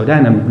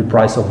 and the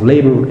price of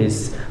labor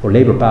or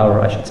labor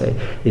power I should say,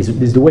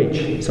 is the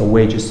wage, so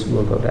wages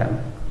will go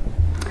down.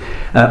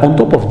 On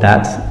top of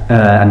that,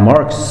 and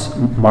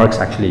Marx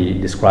actually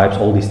describes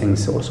all these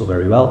things also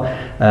very well.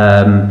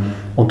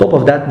 On top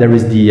of that, there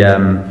is the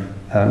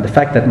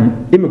fact that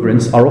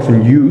immigrants are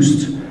often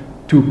used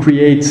to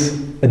create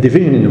a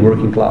division in the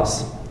working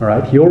class. All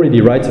right, he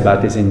already writes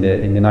about this in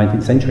the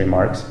 19th century,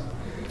 Marx,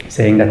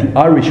 saying that the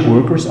Irish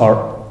workers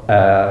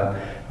are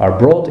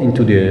brought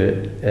into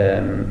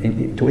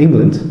into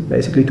England,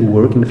 basically to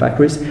work in the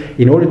factories,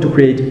 in order to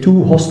create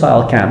two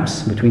hostile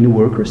camps between the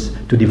workers,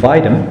 to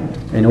divide them,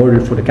 in order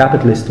for the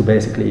capitalists to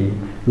basically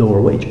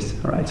lower wages.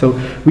 All right, so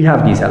we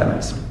have these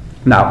elements.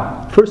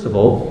 Now, first of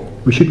all,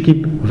 we should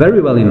keep very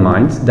well in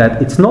mind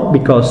that it's not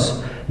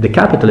because the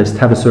capitalists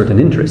have a certain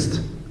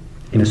interest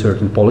in a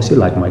certain policy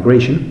like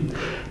migration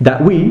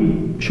that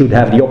we should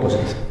have the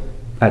opposite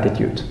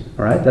attitude.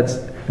 All right,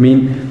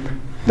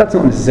 That's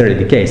not necessarily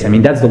the case. I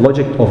mean, that's the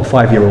logic of a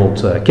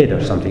 5-year-old kid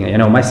or something. You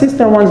know, my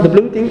sister wants the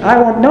blue thing, I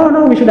want,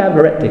 no, we should have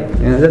a red thing.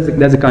 You know,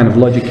 that's a kind of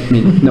logic. I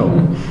mean,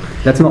 no,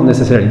 that's not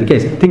necessarily the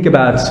case. Think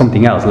about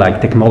something else,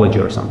 like technology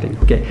or something,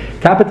 okay?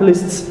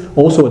 Capitalists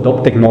also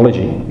adopt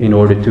technology in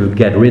order to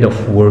get rid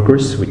of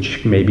workers,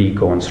 which maybe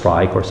go on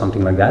strike or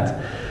something like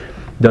that.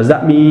 Does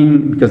that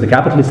mean, because the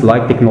capitalists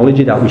like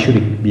technology, that we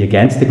should be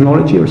against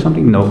technology or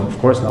something? No, of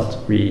course not.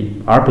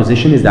 Our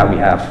position is that we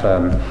have...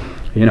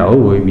 you know,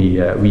 we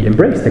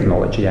embrace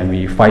technology and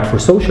we fight for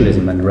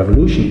socialism and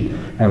revolution,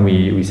 and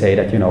we say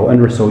that, you know,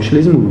 under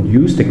socialism we would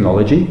use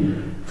technology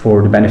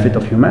for the benefit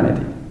of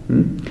humanity.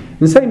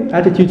 The same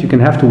attitude you can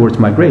have towards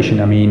migration.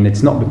 I mean,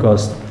 it's not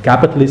because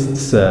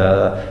capitalists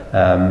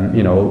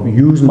you know,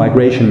 use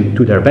migration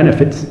to their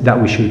benefit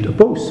that we should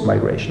oppose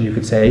migration. You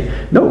could say,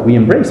 no, we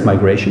embrace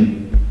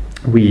migration,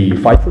 we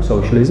fight for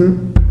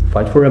socialism,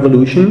 fight for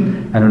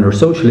revolution, and under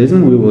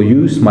socialism we will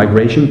use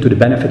migration to the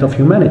benefit of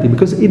humanity,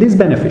 because it is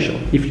beneficial.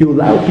 If you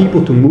allow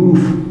people to move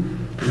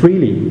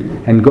freely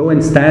and go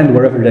and stand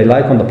wherever they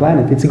like on the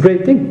planet, it's a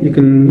great thing. You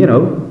can, you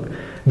know,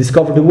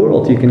 discover the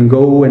world. You can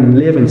go and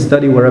live and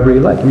study wherever you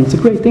like. I mean, it's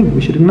a great thing.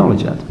 We should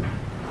acknowledge that.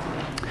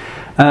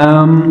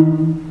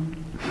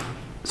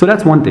 So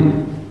that's one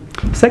thing.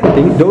 Second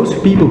thing, those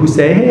people who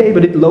say, hey,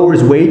 but it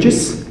lowers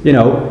wages, you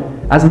know,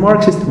 as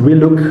Marxists, we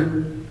look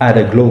at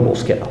a global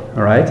scale,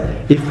 all right?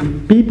 If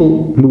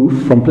people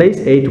move from place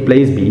A to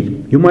place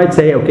B, you might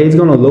say, okay, it's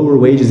going to lower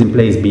wages in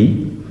place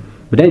B,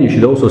 but then you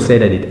should also say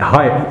that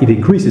it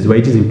increases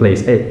wages in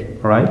place A,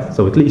 all right?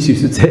 So at least you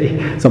should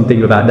say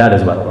something about that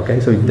as well, okay?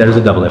 So there's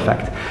a double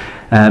effect.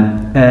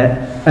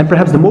 And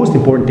perhaps the most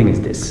important thing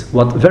is this.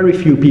 What very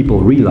few people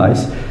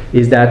realize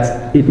is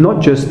that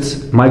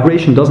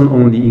migration doesn't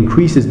only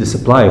increases the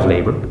supply of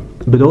labor,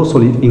 but also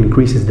it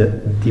increases the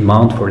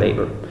demand for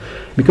labor.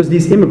 Because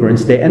these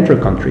immigrants, they enter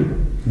a country,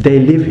 they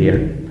live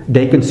here,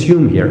 they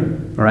consume here,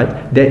 all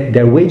right?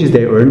 Their wages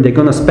they earn, they're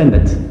gonna spend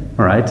it,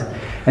 all right?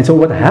 And so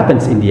what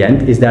happens in the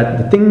end is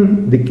that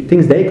the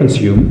things they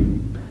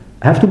consume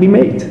have to be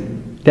made.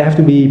 They have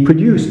to be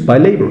produced by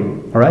labor,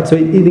 all right? So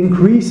it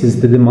increases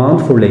the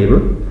demand for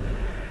labor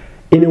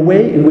in a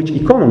way in which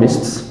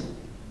economists,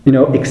 you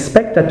know,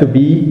 expect that to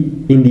be,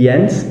 in the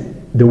end,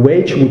 the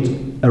wage would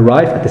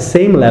arrive at the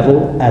same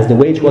level as the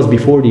wage was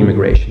before the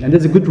immigration. And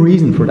there's a good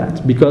reason for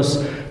that,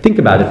 because think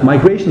about it,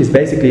 migration is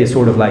basically a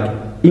sort of like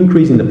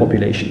increase in the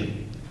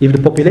population. If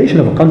the population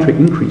of a country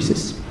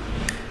increases,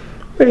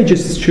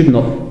 wages should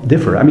not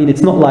differ. I mean,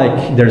 it's not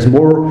like there's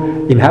more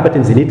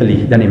inhabitants in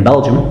Italy than in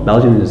Belgium.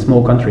 Belgium is a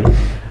small country.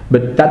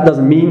 But that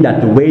doesn't mean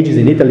that the wages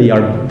in Italy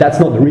that's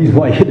not the reason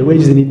why the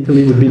wages in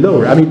Italy would be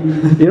lower. I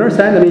mean, you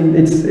understand? I mean,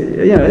 it's,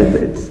 you know,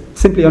 it's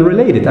simply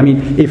unrelated. I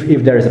mean,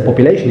 if there is a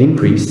population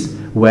increase,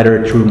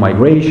 whether through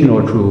migration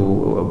or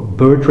through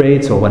birth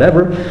rates or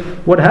whatever,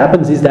 what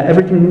happens is that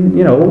everything,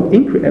 you know,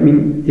 I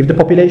mean, if the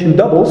population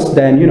doubles,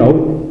 then, you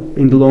know,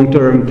 in the long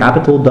term,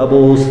 capital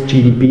doubles,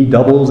 GDP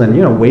doubles, and,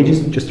 you know,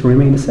 wages just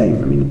remain the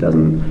same. I mean,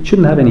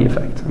 shouldn't have any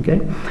effect, okay?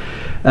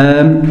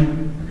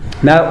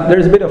 Now,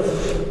 there's a bit of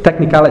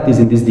technicalities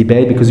in this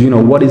debate, because, you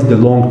know, what is the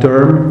long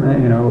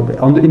term? You know,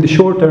 in the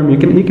short term, you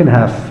can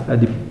have a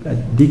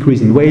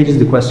decrease in wages.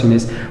 The question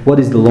is, what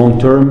is the long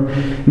term?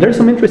 There's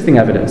some interesting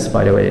evidence,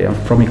 by the way,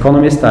 from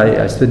economists.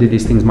 I studied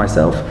these things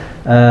myself.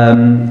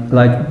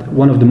 Like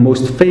one of the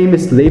most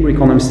famous labor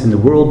economists in the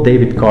world,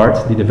 David Card,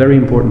 did a very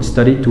important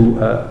study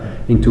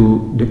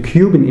into the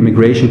Cuban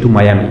immigration to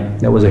Miami.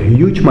 There was a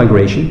huge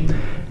migration.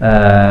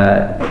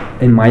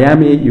 In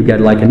Miami, you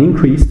get like an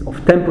increase of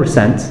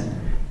 10%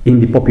 in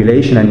the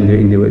population and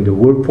in the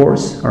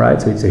workforce, all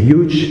right? So it's a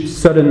huge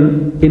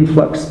sudden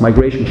influx,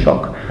 migration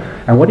shock.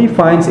 And what he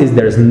finds is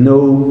there's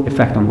no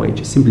effect on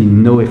wages, simply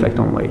no effect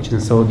on wages.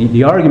 And so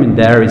the argument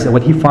there is that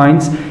what he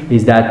finds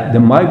is that the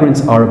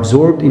migrants are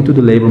absorbed into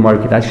the labor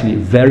market actually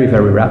very,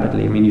 very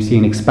rapidly. I mean, you see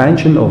an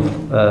expansion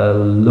of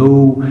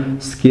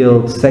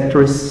low-skilled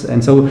sectors.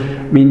 And so,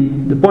 I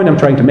mean, the point I'm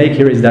trying to make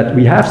here is that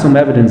we have some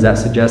evidence that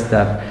suggests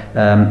that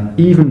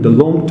even the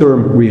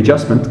long-term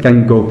readjustment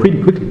can go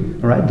pretty quickly,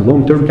 all right? The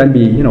long-term can be,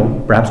 you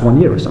know, perhaps 1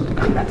 year or something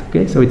like that,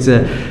 okay? So it's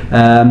a...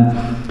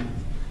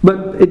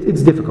 But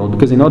it's difficult,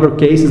 because in other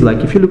cases,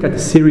 like if you look at the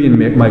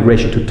Syrian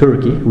migration to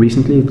Turkey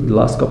recently, the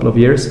last couple of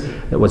years,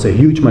 there was a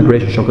huge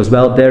migration shock as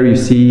well. There you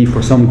see,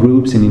 for some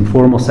groups in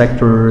informal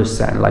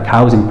sectors and like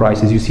housing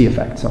prices, you see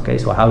effects, okay?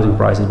 So housing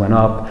prices went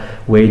up,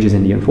 wages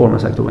in the informal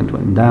sector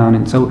went down,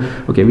 and so,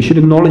 okay, we should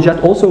acknowledge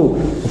that. Also,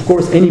 of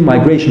course, any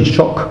migration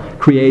shock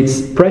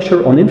creates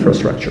pressure on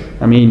infrastructure.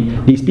 I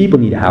mean, these people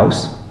need a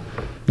house.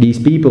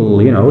 These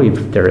people, you know,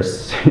 if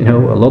there's, you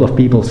know, a lot of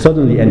people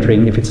suddenly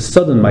entering, if it's a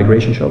sudden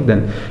migration shock,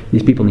 then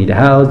these people need a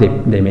house,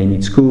 they may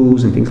need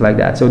schools and things like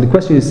that. So the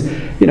question is,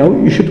 you know,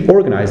 you should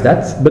organize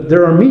that, but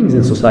there are means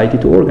in society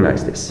to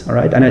organize this, all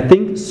right? And I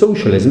think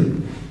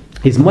socialism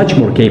is much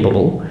more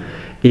capable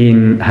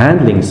in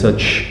handling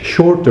such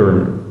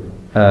short-term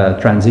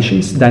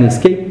transitions than is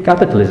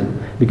capitalism.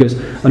 Because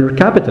under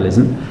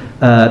capitalism,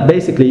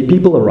 basically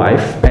people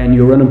arrive and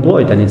you're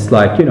unemployed, and it's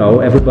like, you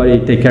know,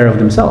 everybody take care of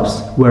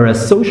themselves.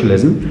 Whereas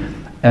socialism,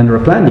 under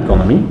a planned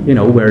economy, you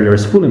know, where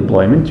there's full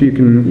employment, you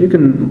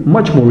can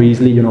much more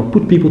easily, you know,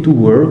 put people to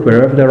work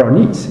wherever there are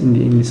needs in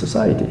the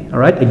society. All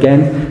right,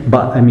 again,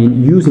 but I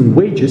mean, using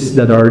wages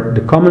that are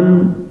the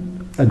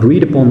common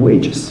agreed upon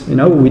wages, you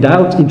know,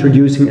 without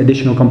introducing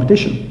additional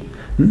competition.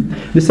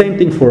 The same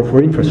thing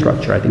for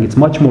infrastructure. I think it's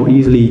much more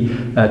easily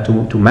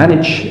to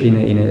manage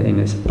in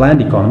a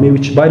planned economy,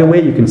 which, by the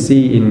way, you can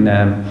see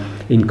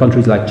in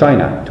countries like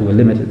China to a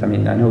limited. I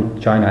mean, I know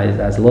China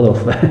has a lot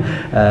of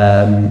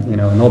you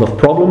know, a lot of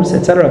problems,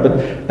 etc. But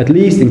at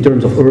least in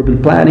terms of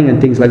urban planning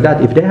and things like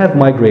that, if they have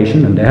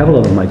migration, and they have a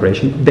lot of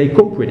migration, they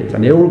cope with it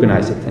and they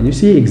organize it. And you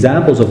see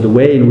examples of the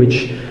way in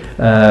which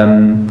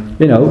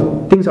you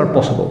know, things are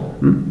possible.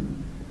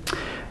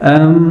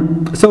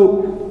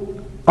 So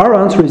our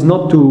answer is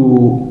not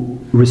to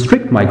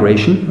restrict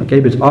migration, okay,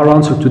 but our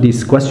answer to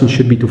this question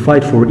should be to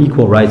fight for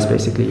equal rights,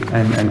 basically,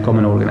 and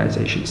common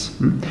organizations.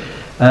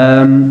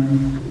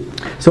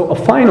 So a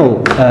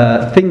final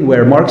thing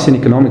where Marxian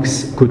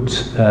economics could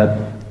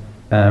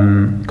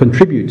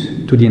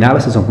contribute to the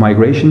analysis of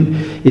migration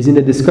is in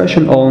the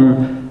discussion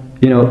on,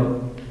 you know,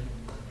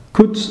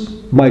 could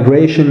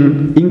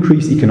migration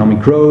increase economic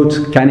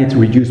growth? Can it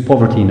reduce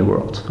poverty in the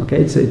world?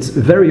 Okay, it's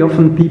very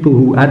often people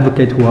who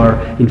advocate, who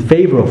are in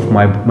favor of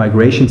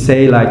migration,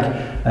 say like,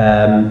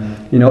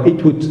 you know,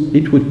 it would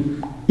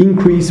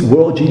increase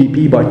world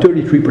GDP by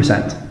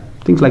 33%.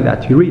 Things like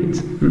that. You read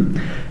it,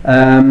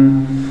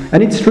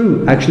 and it's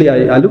true. Actually,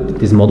 I looked at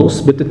these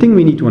models, but the thing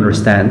we need to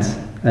understand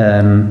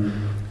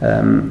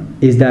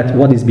is that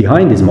what is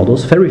behind these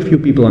models, very few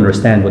people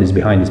understand what is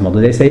behind this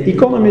model. They say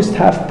economists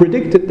have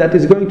predicted that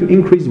it's going to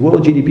increase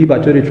world GDP by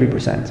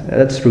 33%.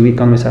 That's true,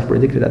 economists have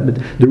predicted that, but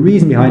the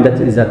reason behind that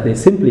is that they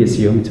simply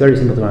assume, it's very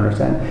simple to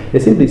understand, they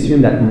simply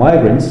assume that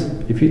migrants,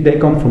 if they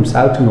come from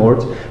south to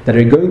north, that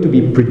are going to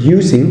be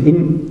producing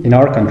in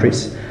our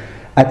countries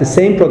at the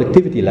same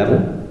productivity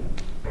level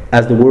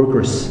as the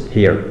workers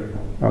here.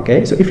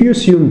 Okay, so if you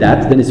assume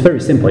that, then it's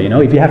very simple, you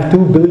know, if you have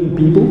 2 billion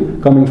people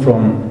coming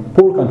from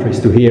poor countries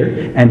to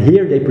here, and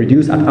here they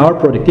produce at our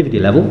productivity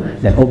level,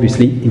 then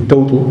obviously in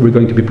total we're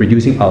going to be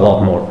producing a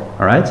lot more.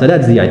 All right, so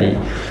that's the idea.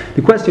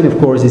 The question, of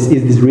course, is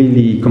this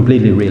really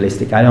completely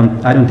realistic? I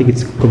don't think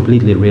it's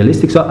completely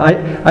realistic. So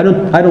I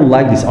don't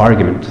like this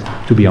argument,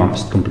 to be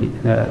honest,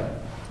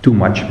 too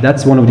much.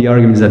 That's one of the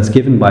arguments that's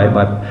given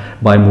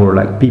by more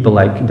like people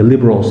like the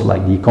liberals,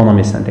 like the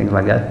economists and things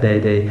like that.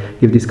 They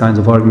give these kinds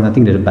of arguments. I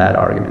think they're bad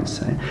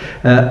arguments.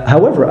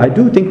 However, I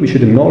do think we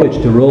should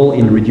acknowledge the role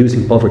in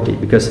reducing poverty,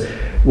 because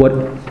what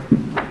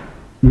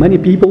many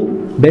people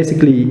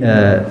basically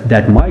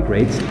that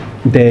migrate,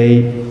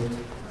 they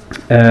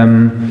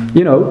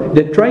you know,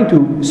 they're trying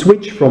to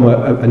switch from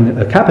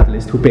a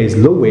capitalist who pays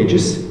low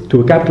wages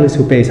to a capitalist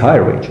who pays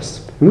higher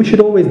wages. And we should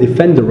always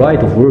defend the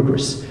right of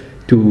workers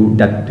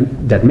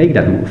that make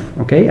that move,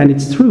 okay? And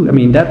it's true. I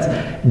mean, that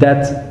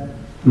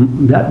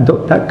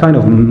kind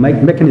of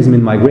mechanism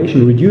in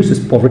migration reduces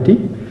poverty.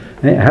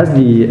 It has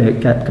the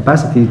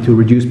capacity to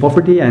reduce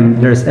poverty, and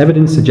there's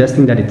evidence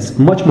suggesting that it's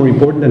much more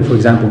important than, for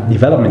example,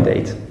 development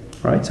aid.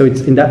 Right? So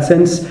it's in that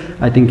sense,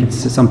 I think it's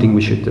something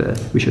we should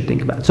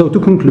think about. So to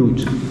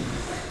conclude,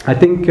 I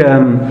think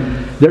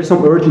there's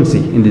some urgency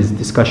in this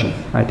discussion.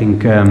 I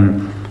think.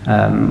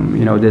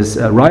 You know, there's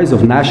a rise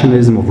of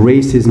nationalism, of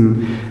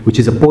racism, which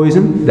is a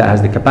poison that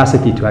has the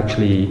capacity to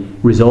actually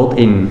result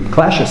in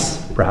clashes,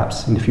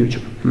 perhaps, in the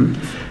future.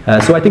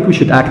 So I think we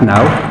should act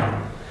now.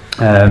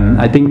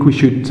 I think we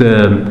should,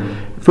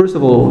 first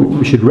of all,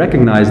 we should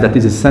recognize that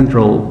this is a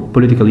central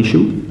political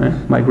issue,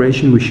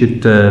 migration. We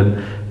should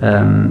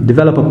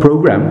develop a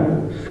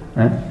program.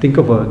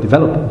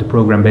 Develop the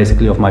program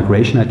basically of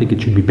migration. I think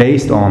it should be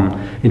based on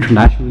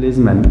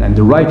internationalism and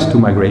the right to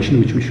migration,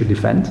 which we should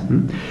defend.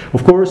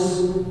 Of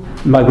course,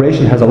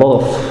 migration has a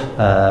lot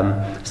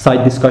of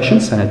side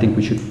discussions, and I think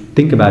we should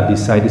think about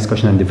these side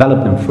discussions and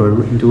develop them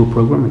further into a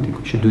program. I think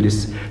we should do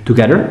this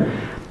together.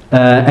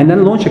 And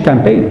then launch a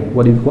campaign.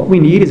 What we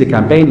need is a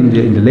campaign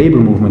in the labor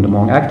movement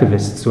among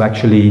activists to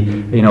actually,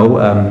 you know,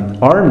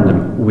 arm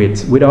them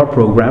with our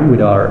program,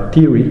 with our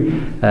theory,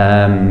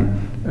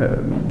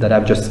 that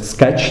I've just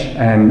sketched,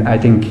 and I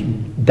think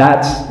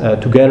that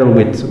together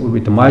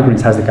with the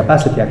migrants has the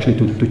capacity actually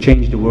to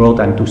change the world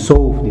and to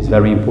solve this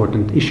very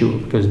important issue,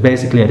 because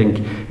basically I think,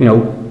 you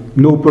know,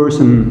 no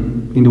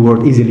person in the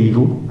world is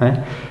illegal.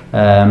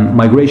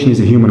 Migration is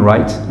a human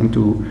right, and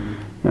to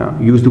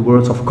use the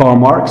words of Karl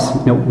Marx,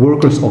 you know,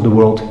 workers of the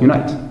world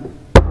unite.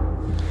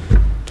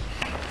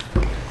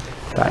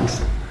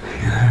 Thanks.